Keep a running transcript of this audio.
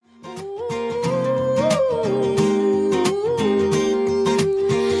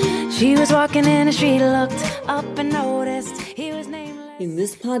She was walking in the street, looked up and noticed he was nameless. In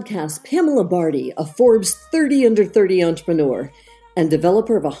this podcast, Pamela Barty, a Forbes 30 Under 30 entrepreneur and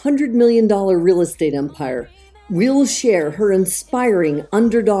developer of a $100 million real estate empire, will share her inspiring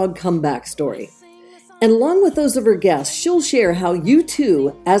underdog comeback story. And along with those of her guests, she'll share how you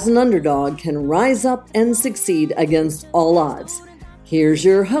too, as an underdog, can rise up and succeed against all odds. Here's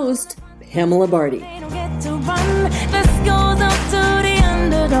your host, Pamela Barty. They don't get to run. This goes up to the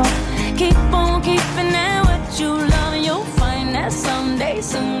underdog. Keep on keeping at what you love, and you'll find that someday,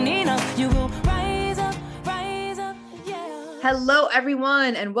 soon enough, you will rise up, yeah. Hello,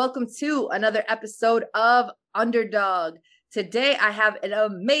 everyone, and welcome to another episode of Underdog. Today, I have an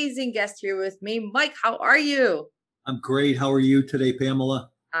amazing guest here with me. Mike, how are you? I'm great. How are you today,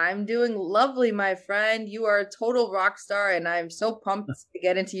 Pamela? I'm doing lovely, my friend. You are a total rock star, and I'm so pumped to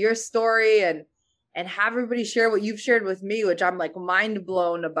get into your story and have everybody share what you've shared with me, which I'm like mind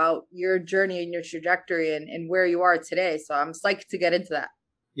blown about your journey and your trajectory and where you are today. So I'm psyched to get into that.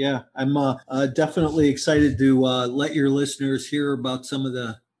 Yeah, I'm definitely excited to let your listeners hear about some of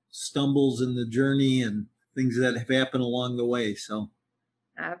the stumbles in the journey and things that have happened along the way. So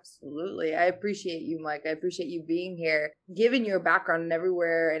absolutely. I appreciate you, Mike. I appreciate you being here, given your background and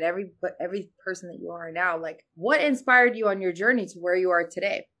everywhere and every person that you are now. Like, what inspired you on your journey to where you are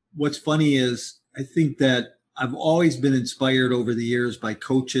today? What's funny is I think that I've always been inspired over the years by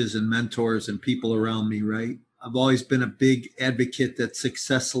coaches and mentors and people around me, right? I've always been a big advocate that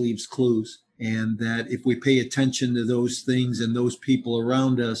success leaves clues, and that if we pay attention to those things and those people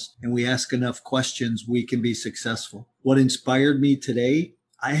around us and we ask enough questions, we can be successful. What inspired me today?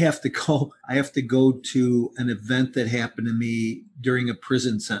 I have to go to an event that happened to me during a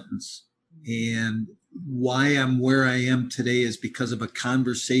prison sentence. And why I'm where I am today is because of a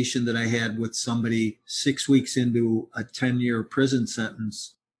conversation that I had with somebody 6 weeks into a 10-year prison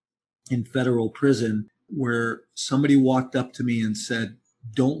sentence in federal prison, where somebody walked up to me and said,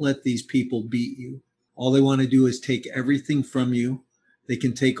 "Don't let these people beat you. All they want to do is take everything from you. They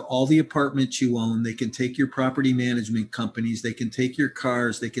can take all the apartments you own. They can take your property management companies. They can take your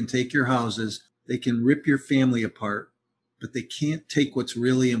cars. They can take your houses. They can rip your family apart, but they can't take what's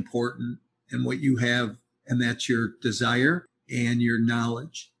really important and what you have, and that's your desire and your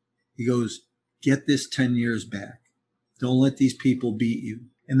knowledge." He goes, "Get this 10 years back. Don't let these people beat you."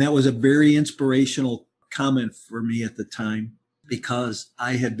 And that was a very inspirational comment for me at the time, because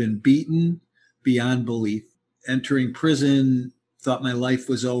I had been beaten beyond belief. Entering prison, thought my life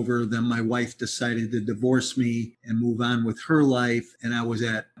was over. Then my wife decided to divorce me and move on with her life, and I was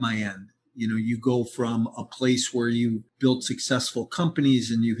at my end. You know, you go from a place where you built successful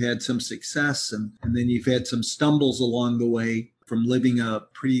companies and you've had some success, and then you've had some stumbles along the way, from living a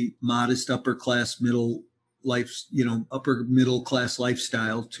pretty modest upper middle class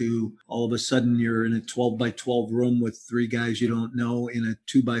lifestyle to all of a sudden you're in a 12 by 12 room with 3 guys you don't know in a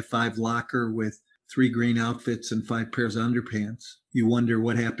 2 by 5 locker with 3 green outfits and 5 pairs of underpants. You wonder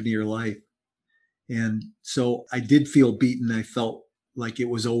what happened to your life. And so I did feel beaten. I felt like it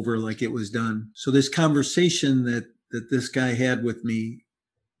was over, like it was done. So this conversation that this guy had with me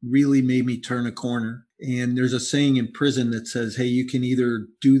really made me turn a corner. And there's a saying in prison that says, hey, you can either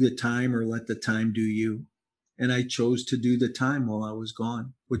do the time or let the time do you. And I chose to do the time while I was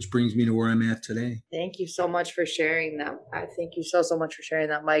gone, which brings me to where I'm at today. Thank you so much for sharing that. I thank you so much for sharing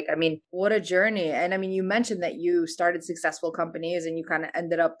that, Mike. I mean, what a journey. And I mean, you mentioned that you started successful companies and you kind of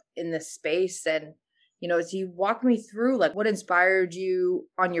ended up in this space. And, you know, as you walk me through, like, what inspired you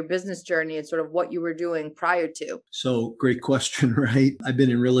on your business journey and sort of what you were doing prior to? So great question, right? I've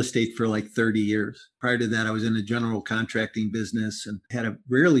been in real estate for like 30 years. Prior to that, I was in a general contracting business and had a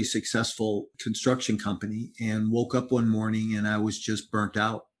rarely successful construction company, and woke up one morning and I was just burnt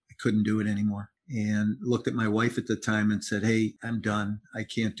out. I couldn't do it anymore. And looked at my wife at the time and said, "Hey, I'm done. I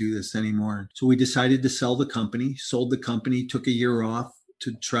can't do this anymore." So we decided to sell the company, sold the company, took a year off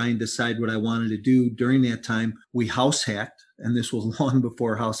to try and decide what I wanted to do. During that time, we house hacked. And this was long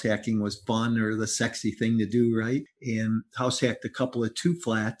before house hacking was fun or the sexy thing to do, right? And house hacked a couple of 2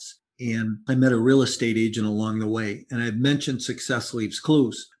 flats. And I met a real estate agent along the way. And I've mentioned success leaves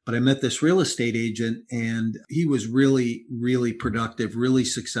clues, but I met this real estate agent and he was really, really productive, really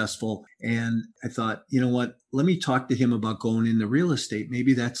successful. And I thought, you know what, let me talk to him about going into real estate.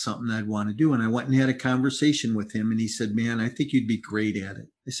 Maybe that's something I'd want to do. And I went and had a conversation with him and he said, "Man, I think you'd be great at it."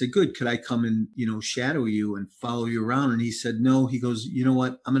 I said, "Good. Could I come and, shadow you and follow you around?" And he said, "No." He goes, "You know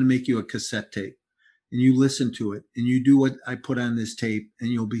what? I'm going to make you a cassette tape. And you listen to it and you do what I put on this tape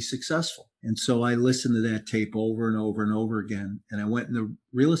and you'll be successful." And so I listened to that tape over and over and over again. And I went in the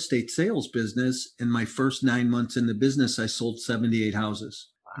real estate sales business. In my first 9 months in the business, I sold 78 houses.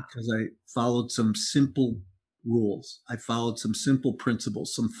 because I followed some simple rules. I followed some simple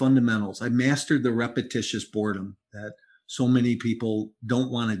principles, some fundamentals. I mastered the repetitious boredom that so many people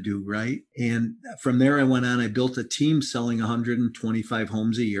don't want to do, right? And from there, I went on, I built a team selling 125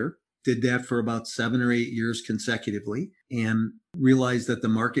 homes a year. Did that for about 7 or 8 years consecutively, and realized that the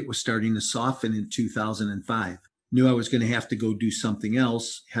market was starting to soften in 2005. Knew I was going to have to go do something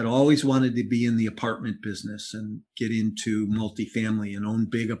else. Had always wanted to be in the apartment business and get into multifamily and own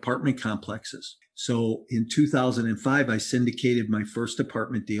big apartment complexes. So in 2005, I syndicated my first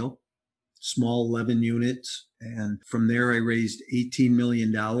apartment deal, small 11 units. And from there, I raised $18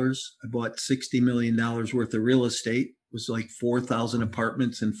 million. I bought $60 million worth of real estate. It was like 4,000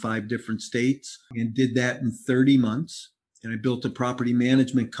 apartments in 5 different states, and did that in 30 months. And I built a property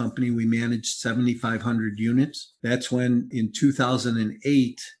management company. We managed 7,500 units. That's when in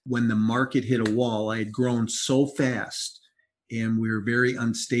 2008, when the market hit a wall, I had grown so fast and we were very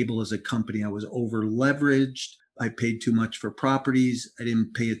unstable as a company. I was over leveraged. I paid too much for properties. I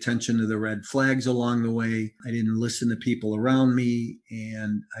didn't pay attention to the red flags along the way. I didn't listen to people around me,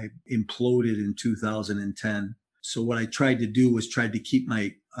 and I imploded in 2010. So what I tried to do was try to keep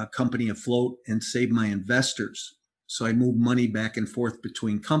my company afloat and save my investors. So I moved money back and forth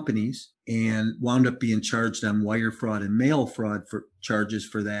between companies and wound up being charged on wire fraud and mail fraud for charges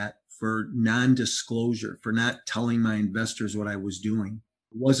for that, for non-disclosure, for not telling my investors what I was doing.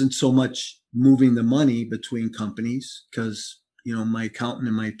 It wasn't so much moving the money between companies, because, my accountant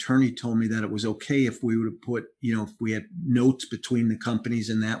and my attorney told me that it was okay if we would put, if we had notes between the companies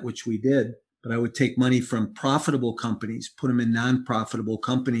and that, which we did. But I would take money from profitable companies, put them in non-profitable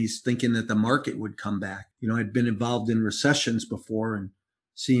companies, thinking that the market would come back. I'd been involved in recessions before and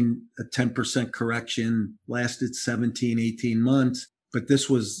seen a 10% correction, lasted 17, 18 months. But this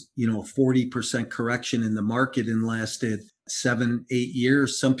was, a 40% correction in the market and lasted 7, 8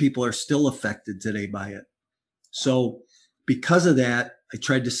 years. Some people are still affected today by it. So because of that, I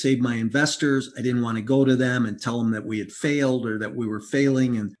tried to save my investors. I didn't want to go to them and tell them that we had failed or that we were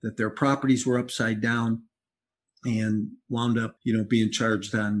failing and that their properties were upside down, and wound up, being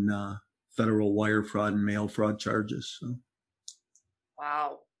charged on federal wire fraud and mail fraud charges. So.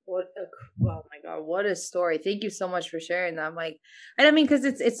 Wow. Oh my God, what a story. Thank you so much for sharing that, Mike. And I mean, because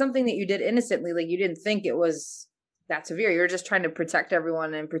it's something that you did innocently. Like, you didn't think it was that severe. You're just trying to protect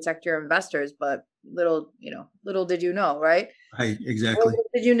everyone and protect your investors, but little did you know, right? Right, exactly. Little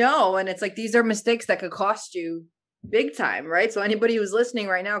did you know? And it's like, these are mistakes that could cost you big time, right? So anybody who's listening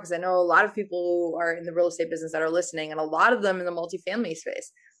right now, because I know a lot of people who are in the real estate business that are listening, and a lot of them in the multifamily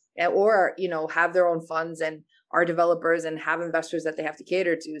space, or, have their own funds and are developers and have investors that they have to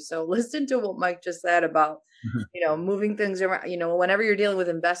cater to. So listen to what Mike just said about, moving things around. Whenever you're dealing with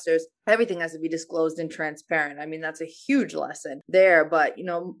investors, everything has to be disclosed and transparent. I mean, that's a huge lesson there. But,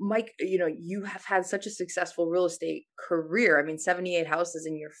 Mike, you have had such a successful real estate career. I mean, 78 houses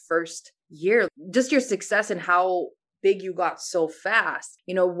in your first year. Just your success and how big you got so fast.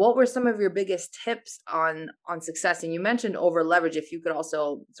 What were some of your biggest tips on success? And you mentioned over leverage. If you could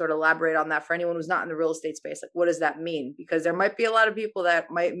also sort of elaborate on that for anyone who's not in the real estate space, like, what does that mean? Because there might be a lot of people that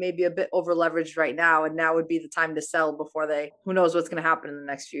may be a bit over leveraged right now, and now would be the time to sell before who knows what's going to happen in the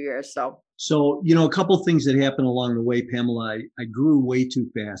next few years. So, a couple of things that happened along the way, Pamela. I grew way too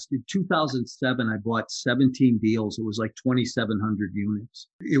fast. In 2007, I bought 17 deals. It was like 2,700 units.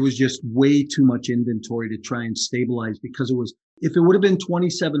 It was just way too much inventory to try and stabilize, because if it would have been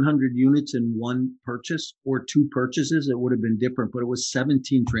 2,700 units in one purchase or 2 purchases, it would have been different, but it was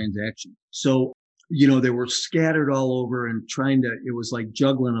 17 transactions. So, they were scattered all over and it was like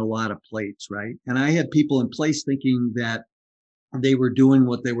juggling a lot of plates, right? And I had people in place thinking that they were doing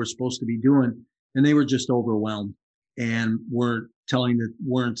what they were supposed to be doing, and they were just overwhelmed and weren't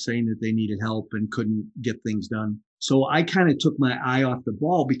saying that they needed help and couldn't get things done. So I kind of took my eye off the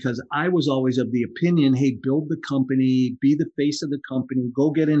ball, because I was always of the opinion, hey, build the company, be the face of the company,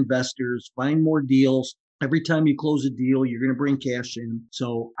 go get investors, find more deals. Every time you close a deal, you're going to bring cash in.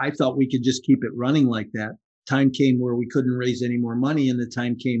 So I thought we could just keep it running like that. Time came where we couldn't raise any more money, and the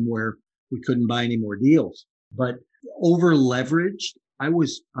time came where we couldn't buy any more deals. But over leveraged, I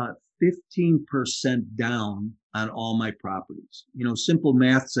was 15% down on all my properties. Simple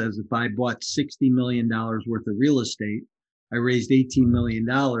math says if I bought $60 million worth of real estate, I raised $18 million,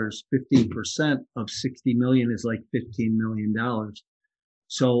 15% of 60 million is like $15 million.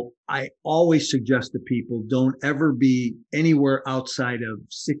 So I always suggest to people, don't ever be anywhere outside of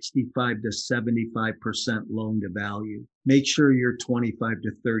 65 to 75% loan to value. Make sure you're 25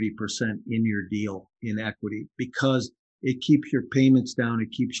 to 30% in your deal in equity, because It keeps your payments down.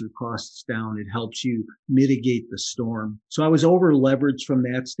 It keeps your costs down. It helps you mitigate the storm. So I was over leveraged from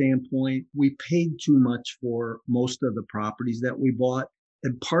that standpoint. We paid too much for most of the properties that we bought.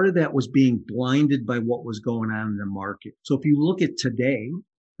 And part of that was being blinded by what was going on in the market. So if you look at today,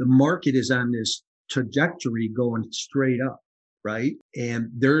 the market is on this trajectory going straight up, right? And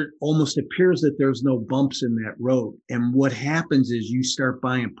there almost appears that there's no bumps in that road. And what happens is you start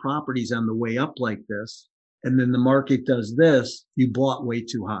buying properties on the way up like this, and then the market does this, you bought way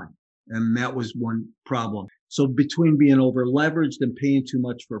too high. And that was one problem. So between being over leveraged and paying too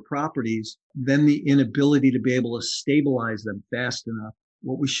much for properties, then the inability to be able to stabilize them fast enough.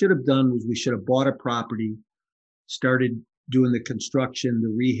 What we should have done was we should have bought a property, started doing the construction,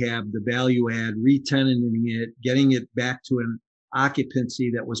 the rehab, the value add, re-tenanting it, getting it back to an occupancy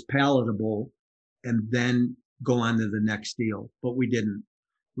that was palatable, and then go on to the next deal. But we didn't.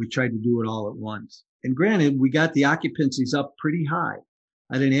 We tried to do it all at once. And granted, we got the occupancies up pretty high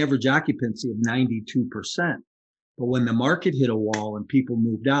at an average occupancy of 92%. But when the market hit a wall and people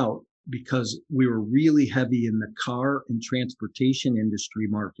moved out, because we were really heavy in the car and transportation industry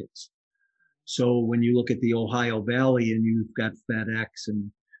markets. So when you look at the Ohio Valley and you've got FedEx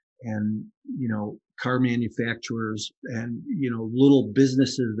and car manufacturers and, little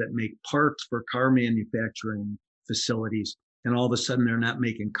businesses that make parts for car manufacturing facilities, and all of a sudden they're not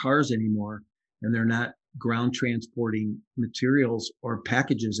making cars anymore and they're not ground transporting materials or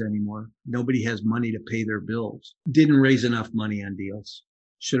packages anymore. Nobody has money to pay their bills. Didn't raise enough money on deals.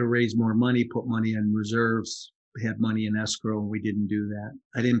 Should have raised more money, put money in reserves, had money in escrow, and we didn't do that.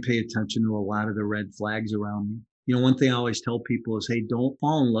 I didn't pay attention to a lot of the red flags around me. One thing I always tell people is, hey, don't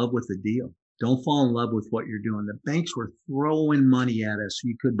fall in love with the deal. Don't fall in love with what you're doing. The banks were throwing money at us.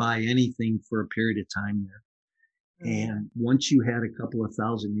 You could buy anything for a period of time there. And once you had a couple of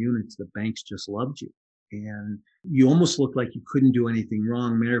thousand units, the banks just loved you. And you almost looked like you couldn't do anything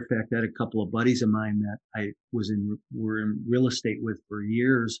wrong. Matter of fact, I had a couple of buddies of mine that were in real estate with for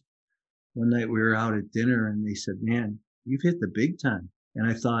years. One night we were out at dinner and they said, man, you've hit the big time. And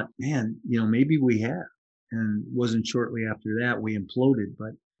I thought, man, maybe we have. And wasn't shortly after that we imploded.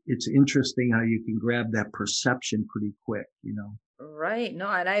 But it's interesting how you can grab that perception pretty quick, Right. No,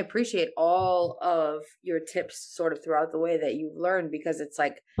 and I appreciate all of your tips sort of throughout the way that you've learned, because it's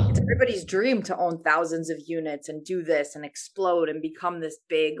everybody's dream to own thousands of units and do this and explode and become this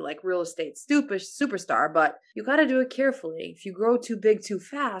big real estate superstar. But you got to do it carefully. If you grow too big too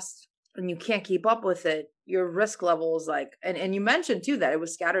fast and you can't keep up with it, your risk level is and you mentioned too that it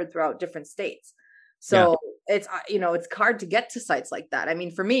was scattered throughout different states. So it's hard to get to sites like that. I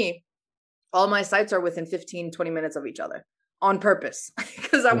mean, for me, all my sites are within 15, 20 minutes of each other. On purpose,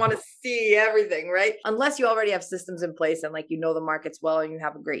 because I want to see everything, right? Unless you already have systems in place and the markets well and you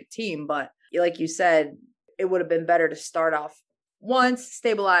have a great team. But like you said, it would have been better to start off once,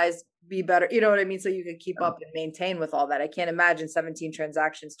 stabilize, be better. You know what I mean? So you could keep up and maintain with all that. I can't imagine 17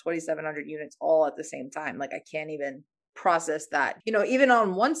 transactions, 2,700 units all at the same time. I can't even process that. Even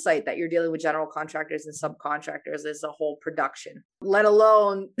on one site that you're dealing with general contractors and subcontractors is a whole production, let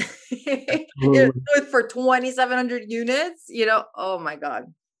alone for 2,700 units, oh my God.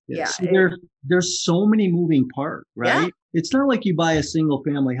 Yeah. So there's so many moving parts, right? Yeah. It's not like you buy a single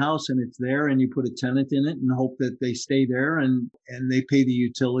family house and it's there and you put a tenant in it and hope that they stay there and they pay the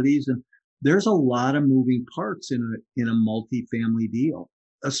utilities. And there's a lot of moving parts in a multifamily deal,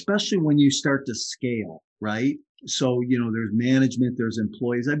 especially when you start to scale, right? So, there's management, there's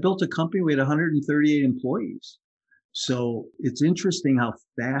employees. I built a company, we had 138 employees. So it's interesting how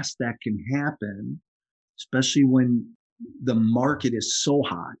fast that can happen, especially when the market is so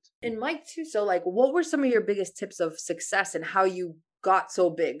hot. And Mike too. So what were some of your biggest tips of success and how you got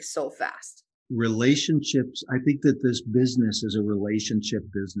so big so fast? Relationships. I think that this business is a relationship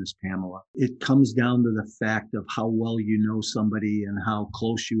business, Pamela. It comes down to the fact of how well you know somebody and how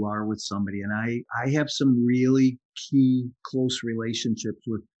close you are with somebody. And I have some really key close relationships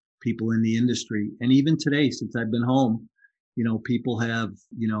with people in the industry. And even today, since I've been home, people have,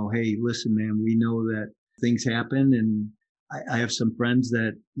 hey, listen, man, we know that things happen. And I have some friends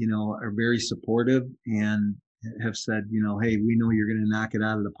that, are very supportive and have said, hey, we know you're going to knock it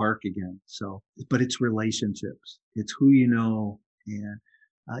out of the park again. So, but it's relationships. It's who you know. And,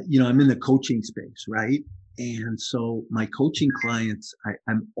 I'm in the coaching space, right? And so my coaching clients,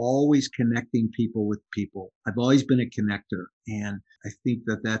 I'm always connecting people with people. I've always been a connector. And I think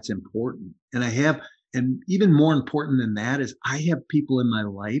that that's important. And even more important than that is I have people in my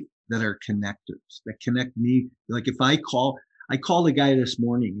life that are connectors that connect me. If I called a guy this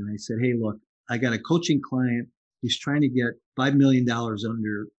morning and I said, hey, look, I got a coaching client He's trying to get $5 million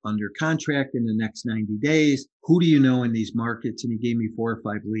under contract in the next 90 days. Who do you know in these markets? And he gave me 4 or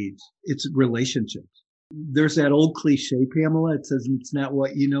 5 leads. It's relationships. There's that old cliche, Pamela. It says it's not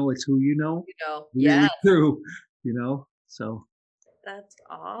what you know, it's who you know. Yeah. Really true, so. That's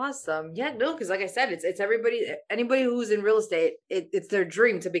awesome. Yeah, no, because like I said, it's anybody who's in real estate, it's their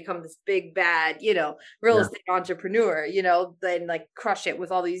dream to become this big bad, real estate entrepreneur, then like crush it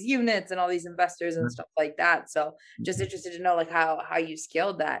with all these units and all these investors and stuff like that. So just interested to know like how you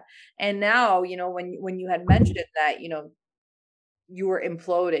scaled that. And now, when you had mentioned that, you were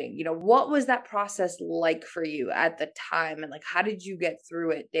imploding, what was that process like for you at the time? And like, how did you get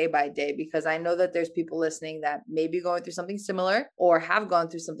through it day by day? Because I know that there's people listening that may be going through something similar or have gone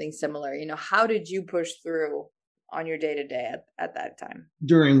through something similar. How did you push through on your day to day at that time?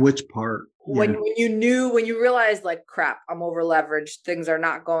 During which part? When you realized like, crap, I'm over leveraged. Things are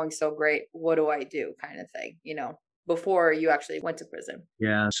not going so great. What do I do? Kind of thing, before you actually went to prison.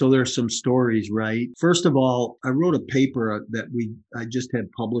 Yeah. So there's some stories, right? First of all, I wrote a paper that I just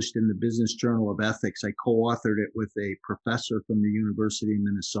had published in the Business Journal of Ethics. I co-authored it with a professor from the University of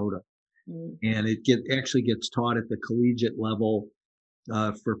Minnesota. And it actually gets taught at the collegiate level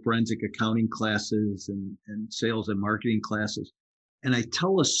for forensic accounting classes and sales and marketing classes. And I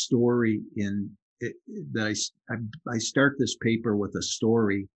tell a story that I start this paper with a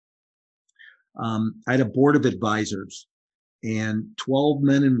story. I had a board of advisors and 12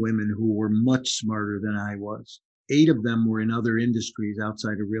 men and women who were much smarter than I was. 8 of them were in other industries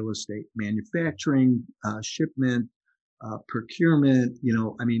outside of real estate, manufacturing, shipment, procurement,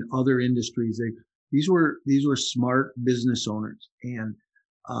 other industries. These were smart business owners. And,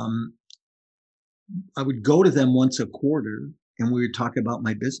 I would go to them once a quarter and we would talk about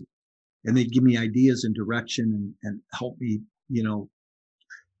my business and they'd give me ideas and direction and help me,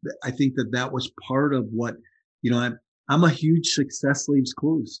 I think that was part of what, I'm a huge success leaves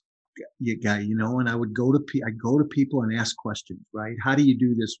clues guy, and I would go to people and ask questions, right? How do you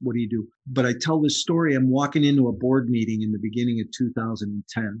do this? What do you do? But I tell this story. I'm walking into a board meeting in the beginning of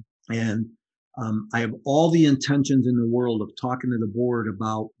 2010 and I have all the intentions in the world of talking to the board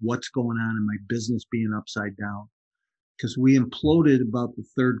about what's going on in my business being upside down. Because we imploded about the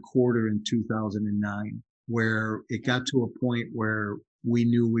third quarter in 2009, where it got to a point where we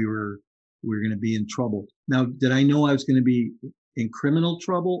knew we were going to be in trouble. Now, did I know I was going to be in criminal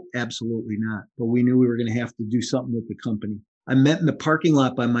trouble? Absolutely not. But we knew we were going to have to do something with the company. I met in the parking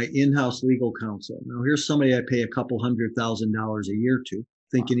lot by my in-house legal counsel. Now, here's somebody I pay a couple $100,000 a year to,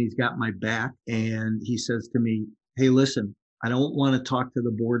 thinking he's got my back. And he says to me, hey, listen, I don't want to talk to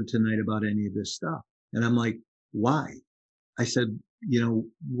the board tonight about any of this stuff. And I'm like, why? I said,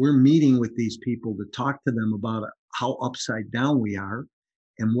 we're meeting with these people to talk to them about how upside down we are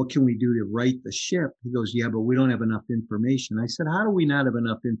and what can we do to right the ship. He goes, yeah, but we don't have enough information. I said, how do we not have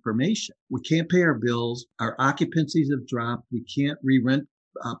enough information? We can't pay our bills. Our occupancies have dropped. We can't re-rent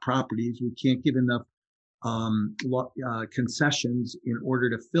properties. We can't give enough concessions in order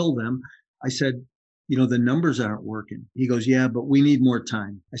to fill them. I said, the numbers aren't working. He goes, yeah, but we need more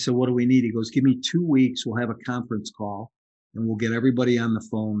time. I said, what do we need? He goes, give me 2 weeks. We'll have a conference call and we'll get everybody on the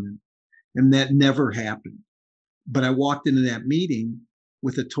phone. And that never happened. But I walked into that meeting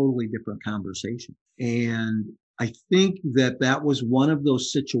with a totally different conversation. And I think that was one of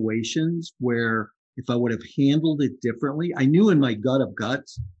those situations where if I would have handled it differently, I knew in my gut of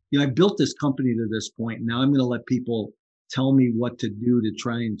guts, I built this company to this point. Now I'm going to let people tell me what to do to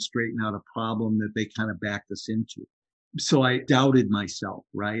try and straighten out a problem that they kind of backed us into. So I doubted myself,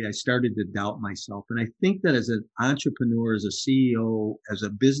 right? I started to doubt myself. And I think that as an entrepreneur, as a CEO, as a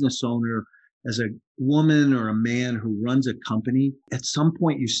business owner, as a woman or a man who runs a company, at some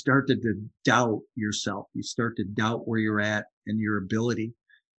point you start to doubt yourself. You start to doubt where you're at and your ability.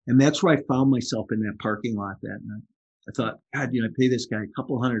 And that's where I found myself in that parking lot that night. I thought, God, I pay this guy a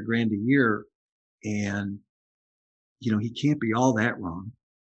couple $100,000 a year and, he can't be all that wrong.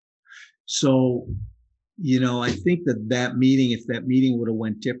 So, I think that meeting, if that meeting would have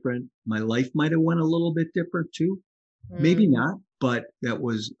went different, my life might have went a little bit different too. Maybe not, but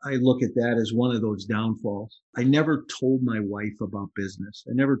I look at that as one of those downfalls. I never told my wife about business.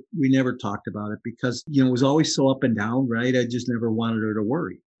 We never talked about it because, it was always so up and down, right? I just never wanted her to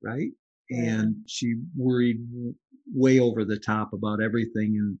worry, right? And she worried way over the top about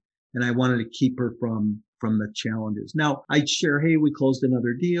everything. And I wanted to keep her from the challenges. Now I'd share, hey, we closed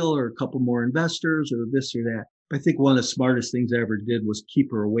another deal or a couple more investors or this or that. I think one of the smartest things I ever did was keep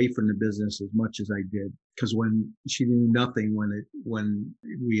her away from the business as much as I did, because when she knew nothing when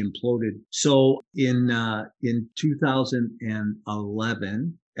we imploded. So in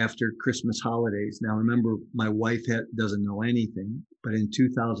 2011, after Christmas holidays. Now, remember, my wife doesn't know anything, but in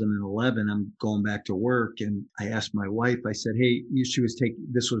 2011, I'm going back to work, and I asked my wife, I said, hey,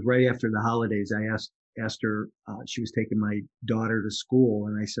 this was right after the holidays. I asked her, she was taking my daughter to school,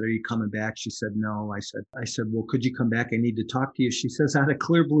 and I said, are you coming back? She said, no. I said, well, could you come back? I need to talk to you. She says, out of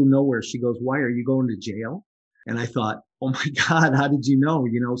clear blue nowhere, she goes, why, are you going to jail? And I thought, oh my God, how did you know?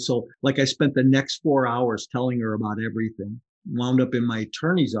 So like I spent the next 4 hours telling her about everything, wound up in my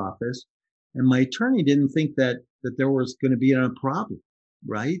attorney's office, and my attorney didn't think that there was going to be a problem,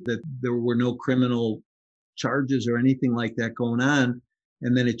 right? That there were no criminal charges or anything like that going on.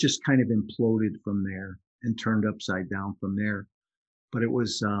 And then it just kind of imploded from there and turned upside down from there. But it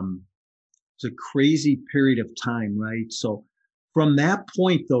was a crazy period of time, right? So from that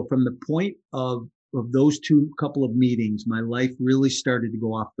point, though, from the point of those couple of meetings, my life really started to go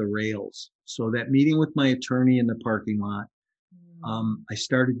off the rails. So that meeting with my attorney in the parking lot, I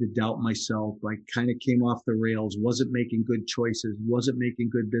started to doubt myself. I kind of came off the rails, wasn't making good choices, wasn't making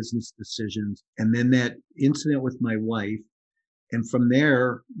good business decisions. And then that incident with my wife. And from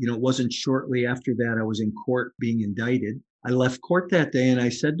there, it wasn't shortly after that I was in court being indicted. I left court that day and I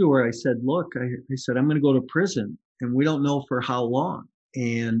said to her, I said, look, I said, I'm going to go to prison and we don't know for how long.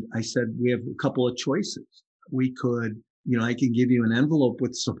 And I said, we have a couple of choices. We could, I can give you an envelope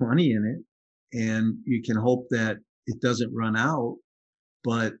with some money in it and you can hope that it doesn't run out.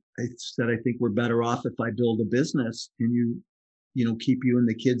 But I said, I think we're better off if I build a business and keep you and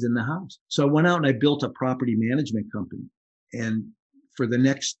the kids in the house. So I went out and I built a property management company. And for the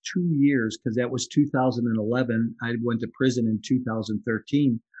next 2 years, because that was 2011, I went to prison in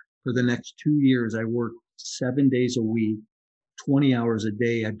 2013. For the next 2 years, I worked 7 days a week, 20 hours a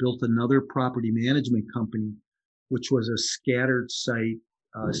day. I built another property management company, which was a scattered site,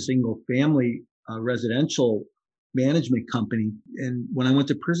 single family residential management company. And when I went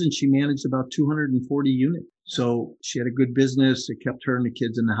to prison, she managed about 240 units. So she had a good business. It kept her and the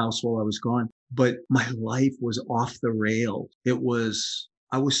kids in the house while I was gone. But my life was off the rails.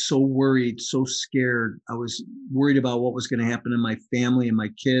 I was so worried, so scared. I was worried about what was going to happen to my family and my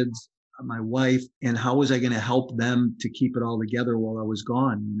kids, my wife, and how was I going to help them to keep it all together while I was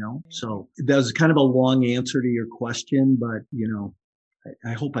gone, So that was kind of a long answer to your question, but,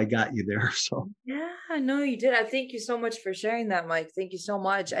 I hope I got you there. So yeah, no, you did. I thank you so much for sharing that, Mike. Thank you so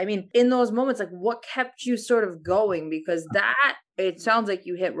much. I mean, in those moments, like what kept you sort of going? Because it sounds like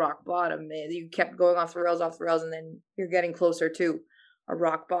you hit rock bottom. You kept going off the rails, and then you're getting closer to a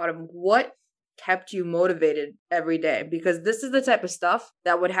rock bottom. What kept you motivated every day? Because this is the type of stuff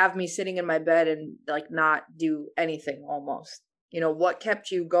that would have me sitting in my bed and like not do anything almost. What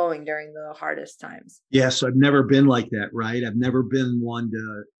kept you going during the hardest times? Yeah, so I've never been like that, right? I've never been one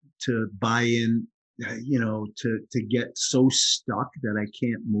to buy in, to get so stuck that I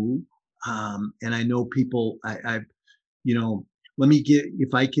can't move. And I know people, if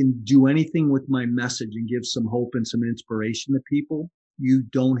I can do anything with my message and give some hope and some inspiration to people, you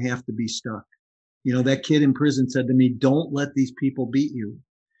don't have to be stuck. That kid in prison said to me, don't let these people beat you.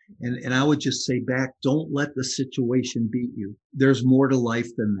 And I would just say back, don't let the situation beat you. There's more to life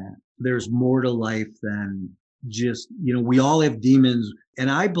than that. There's more to life than just, we all have demons.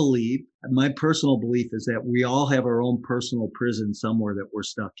 And I believe, my personal belief is that we all have our own personal prison somewhere that we're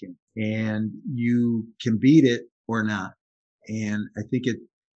stuck in. And you can beat it or not. And I think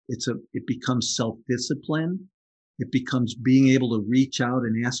it becomes self-discipline. It becomes being able to reach out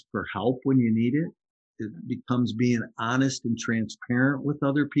and ask for help when you need it. It becomes being honest and transparent with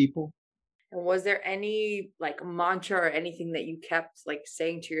other people. And was there any like mantra or anything that you kept like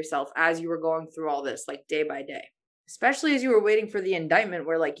saying to yourself as you were going through all this, like day by day, especially as you were waiting for the indictment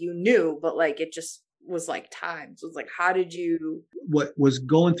where like you knew, but like it just was like time. So it's like, how did you? What was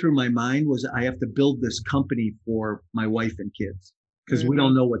going through my mind was I have to build this company for my wife and kids because we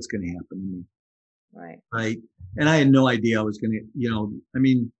don't know what's going to happen to me. Right. And I had no idea I was going to,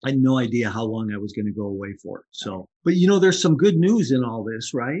 I had no idea how long I was going to go away for. So, but there's some good news in all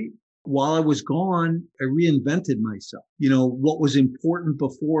this, right? While I was gone, I reinvented myself. What was important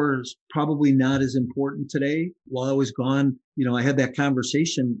before is probably not as important today. While I was gone, I had that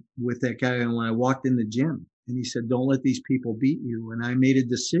conversation with that guy when I walked in the gym and he said, don't let these people beat you. And I made a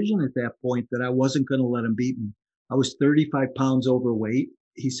decision at that point that I wasn't going to let them beat me. I was 35 pounds overweight.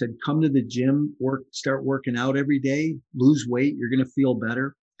 He said, come to the gym, start working out every day, lose weight. You're going to feel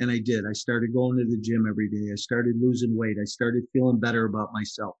better. And I did. I started going to the gym every day. I started losing weight. I started feeling better about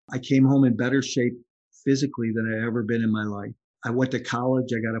myself. I came home in better shape physically than I ever been in my life. I went to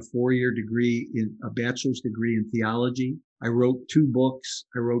college. I got a 4-year degree a bachelor's degree in theology. I wrote 2 books.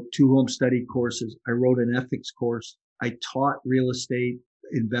 I wrote 2 home study courses. I wrote an ethics course. I taught real estate.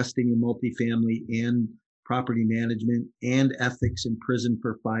 investing in multifamily and property management and ethics in prison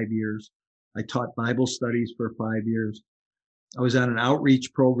for 5 years. I taught Bible studies for 5 years. I was on an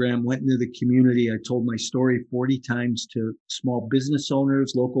outreach program, went into the community. I told my story 40 times to small business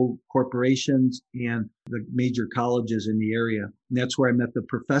owners, local corporations, and the major colleges in the area. And that's where I met the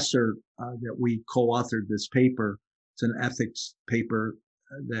professor that we co-authored this paper. It's an ethics paper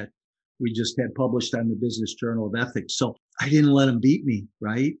that we just had published on the Business Journal of Ethics. So I didn't let him beat me,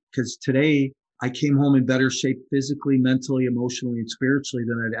 right? Because today I came home in better shape physically, mentally, emotionally, and spiritually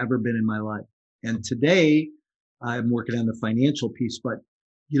than I'd ever been in my life. And today I'm working on the financial piece, but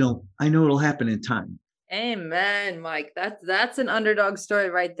I know it'll happen in time. Amen, Mike. That's an underdog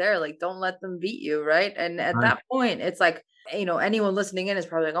story right there. Like, don't let them beat you, right? And at that point, it's like, anyone listening in is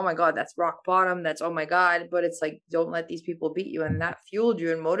probably like, oh my God, that's rock bottom. That's, oh my God. But it's like, don't let these people beat you. And that fueled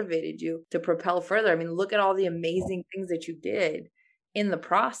you and motivated you to propel further. I mean, look at all the amazing things that you did in the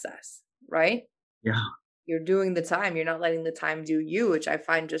process, right? Yeah. You're doing the time. You're not letting the time do you, which I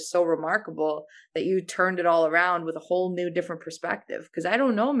find just so remarkable that you turned it all around with a whole new different perspective. Because I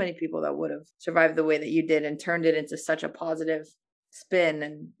don't know many people that would have survived the way that you did and turned it into such a positive spin.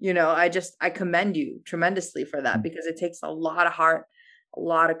 And, I commend you tremendously for that, because it takes a lot of heart, a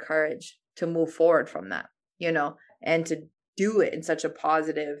lot of courage to move forward from that, and to do it in such a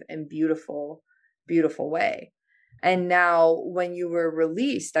positive and beautiful, beautiful way. And now when you were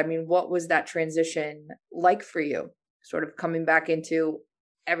released, I mean, what was that transition like for you? Sort of coming back into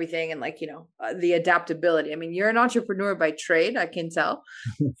everything and the adaptability. I mean, you're an entrepreneur by trade, I can tell.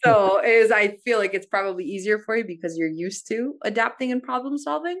 So I feel like it's probably easier for you because you're used to adapting and problem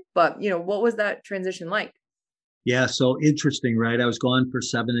solving. But, what was that transition like? Yeah. So interesting, right? I was gone for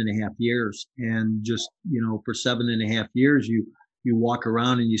 7.5 years, and just, for 7.5 years, you walk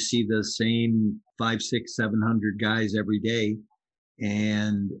around and you see the same 500, 600, 700 guys every day.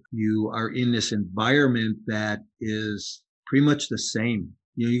 And you are in this environment that is pretty much the same.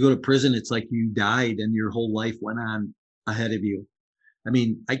 You go to prison, it's like you died and your whole life went on ahead of you. I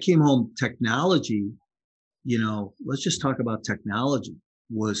mean, I came home, technology, let's just talk about technology,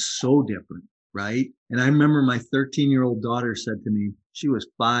 was so different, right? And I remember my 13-year-old daughter said to me, she was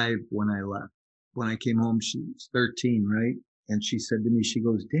 5 when I left. When I came home, she was 13, right? And she said to me, she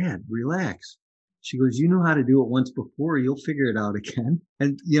goes, Dad, relax. She goes, you know how to do it once before, you'll figure it out again.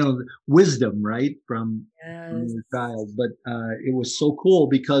 And, wisdom, right? From your child. But it was so cool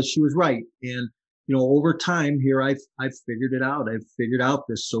because she was right. And, over time here, I've figured it out. I've figured out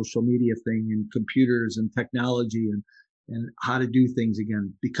this social media thing and computers and technology and how to do things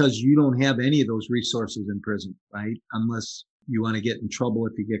again, because you don't have any of those resources in prison, right? Unless you want to get in trouble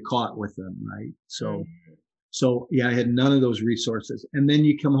if you get caught with them, right? So yeah, I had none of those resources. And then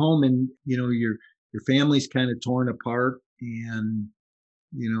you come home and, your family's kind of torn apart, and,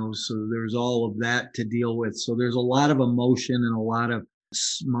 so there's all of that to deal with. So there's a lot of emotion and a lot of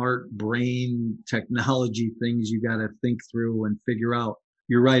smart brain technology things you got to think through and figure out.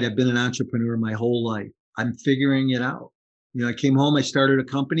 You're right. I've been an entrepreneur my whole life. I'm figuring it out. I came home, I started a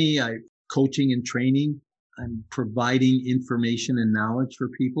company, coaching and training. I'm providing information and knowledge for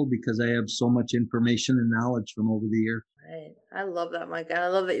people because I have so much information and knowledge from over the years. Right. I love that, Mike. And I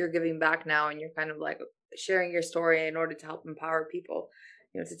love that you're giving back now and you're kind of like sharing your story in order to help empower people,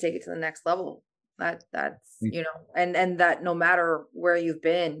 to take it to the next level. That's, and that no matter where you've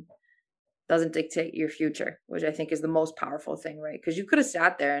been doesn't dictate your future, which I think is the most powerful thing, right? Because you could have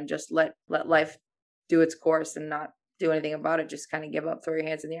sat there and just let life do its course and not do anything about it, just kind of give up, throw your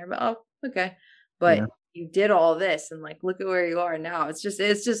hands in the air, but oh, okay. But you did all this and look at where you are now. It's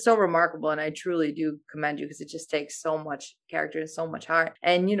just so remarkable. And I truly do commend you, because it just takes so much character and so much heart.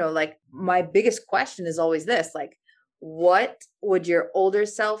 And, my biggest question is always this, what would your older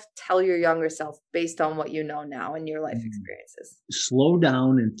self tell your younger self based on what you know now in your life experiences? Slow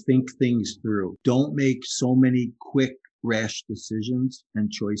down and think things through. Don't make so many quick, rash decisions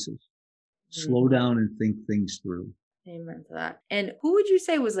and choices. Slow down and think things through. Amen to that. And who would you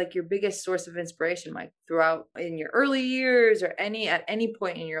say was your biggest source of inspiration, Mike, throughout in your early years or at any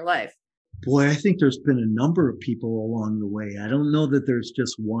point in your life? Boy, I think there's been a number of people along the way. I don't know that there's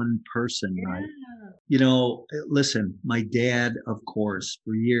just one person, right? Listen, my dad, of course,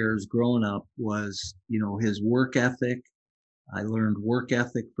 for years growing up was, his work ethic. I learned work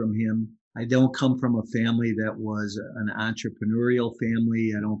ethic from him. I don't come from a family that was an entrepreneurial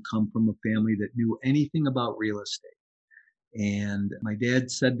family. I don't come from a family that knew anything about real estate. And my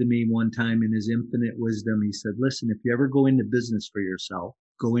dad said to me one time in his infinite wisdom, he said, listen, if you ever go into business for yourself,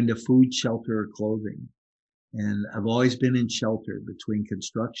 go into food, shelter, or clothing. And I've always been in shelter between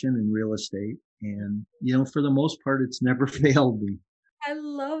construction and real estate. And, for the most part, it's never failed me. I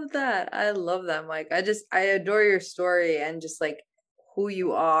love that. I love that, Mike. I adore your story and just like who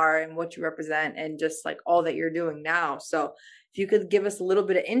you are and what you represent and just like all that you're doing now. So if you could give us a little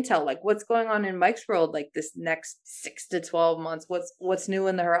bit of intel, like what's going on in Mike's world, like this next 6 to 12 months, what's new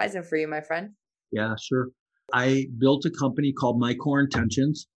in the horizon for you, my friend? Yeah, sure. I built a company called My Core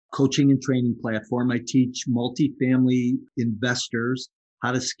Intentions, coaching and training platform. I teach multifamily investors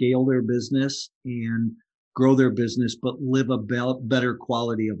how to scale their business and grow their business, but live a better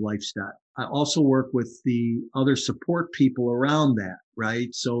quality of lifestyle. I also work with the other support people around that,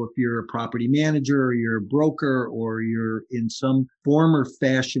 right? So if you're a property manager or you're a broker or you're in some form or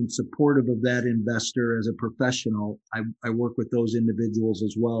fashion supportive of that investor as a professional, I work with those individuals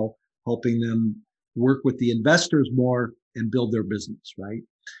as well, helping them work with the investors more and build their business, right?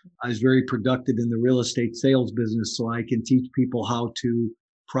 I was very productive in the real estate sales business, so I can teach people how to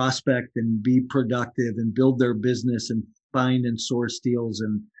prospect and be productive and build their business and find and source deals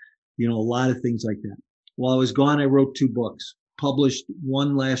and, a lot of things like that. While I was gone, I wrote 2 books, published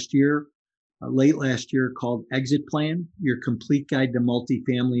one last year, late last year, called Exit Plan, Your Complete Guide to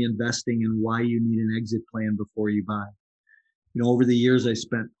Multifamily Investing and Why You Need an Exit Plan Before You Buy. Over the years, I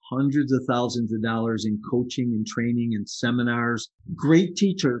spent hundreds of thousands of dollars in coaching and training and seminars, great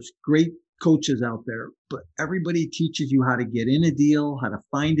teachers, great coaches out there, but everybody teaches you how to get in a deal, how to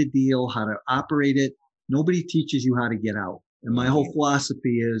find a deal, how to operate it. Nobody teaches you how to get out. And my whole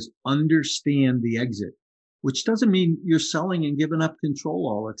philosophy is understand the exit, which doesn't mean you're selling and giving up control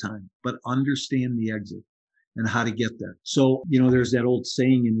all the time, but understand the exit and how to get there. So, there's that old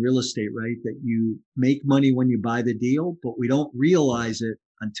saying in real estate, right? That you make money when you buy the deal, but we don't realize it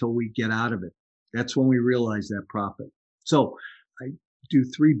until we get out of it. That's when we realize that profit. So I do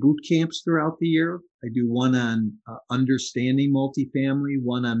 3 boot camps throughout the year. I do one on understanding multifamily,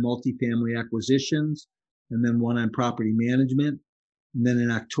 one on multifamily acquisitions, and then one on property management. And then in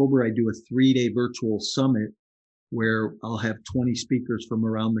October, I do a 3-day virtual summit where I'll have 20 speakers from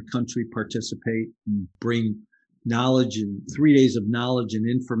around the country participate and bring knowledge and 3 days of knowledge and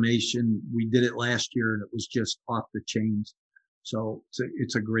information. We did it last year and it was just off the chains. So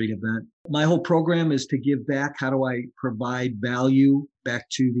it's a great event. My whole program is to give back. How do I provide value back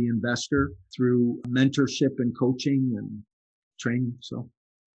to the investor through mentorship and coaching and training? So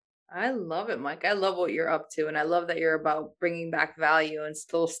I love it, Mike. I love what you're up to. And I love that you're about bringing back value and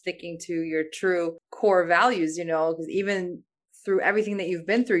still sticking to your true core values, because even through everything that you've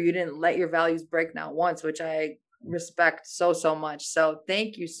been through, you didn't let your values break not once, which I respect so, so much. So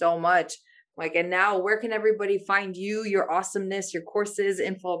thank you so much, Mike. And now where can everybody find you, your awesomeness, your courses,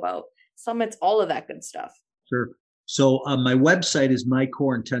 info about summits, all of that good stuff? Sure. So my website is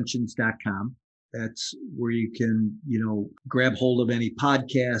mycoreintentions.com. That's where you can, grab hold of any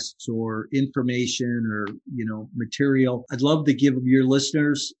podcasts or information or, material. I'd love to give your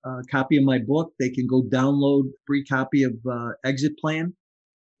listeners a copy of my book. They can go download a free copy of Exit Plan.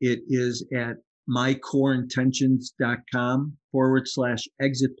 It is at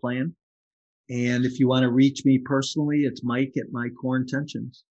mycoreintentions.com/exit plan. And if you want to reach me personally, it's Mike at My Core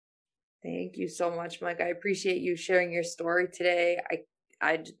Intentions. Thank you so much, Mike. I appreciate you sharing your story today.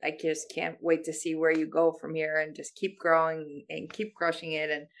 I just can't wait to see where you go from here and just keep growing and keep crushing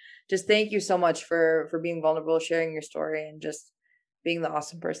it. And just thank you so much for being vulnerable, sharing your story, and just being the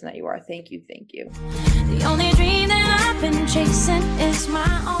awesome person that you are. Thank you. Thank you. The only dream that I've been chasing is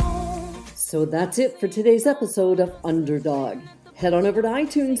my own. So that's it for today's episode of Underdog. Head on over to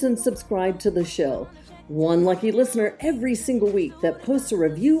iTunes and subscribe to the show. One lucky listener every single week that posts a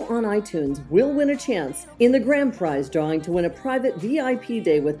review on iTunes will win a chance in the grand prize drawing to win a private VIP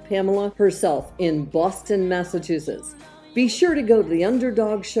day with Pamela herself in Boston, Massachusetts. Be sure to go to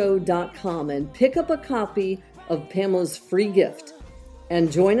theunderdogshow.com and pick up a copy of Pamela's free gift. And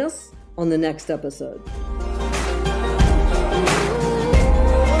join us on the next episode.